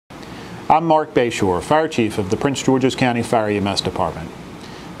I'm Mark Bayshore, Fire Chief of the Prince George's County Fire EMS Department.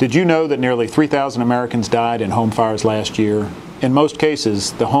 Did you know that nearly 3,000 Americans died in home fires last year? In most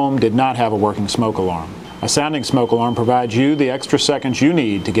cases, the home did not have a working smoke alarm. A sounding smoke alarm provides you the extra seconds you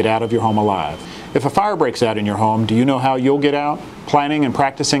need to get out of your home alive. If a fire breaks out in your home, do you know how you'll get out? Planning and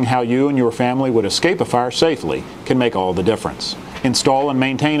practicing how you and your family would escape a fire safely can make all the difference. Install and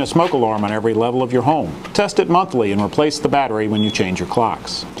maintain a smoke alarm on every level of your home. Test it monthly and replace the battery when you change your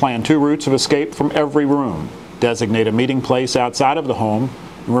clocks. Plan 2 routes of escape from every room. Designate a meeting place outside of the home.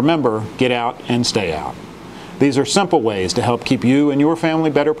 And remember, get out and stay out. These are simple ways to help keep you and your family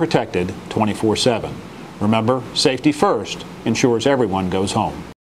better protected 24/7. Remember, safety first ensures everyone goes home.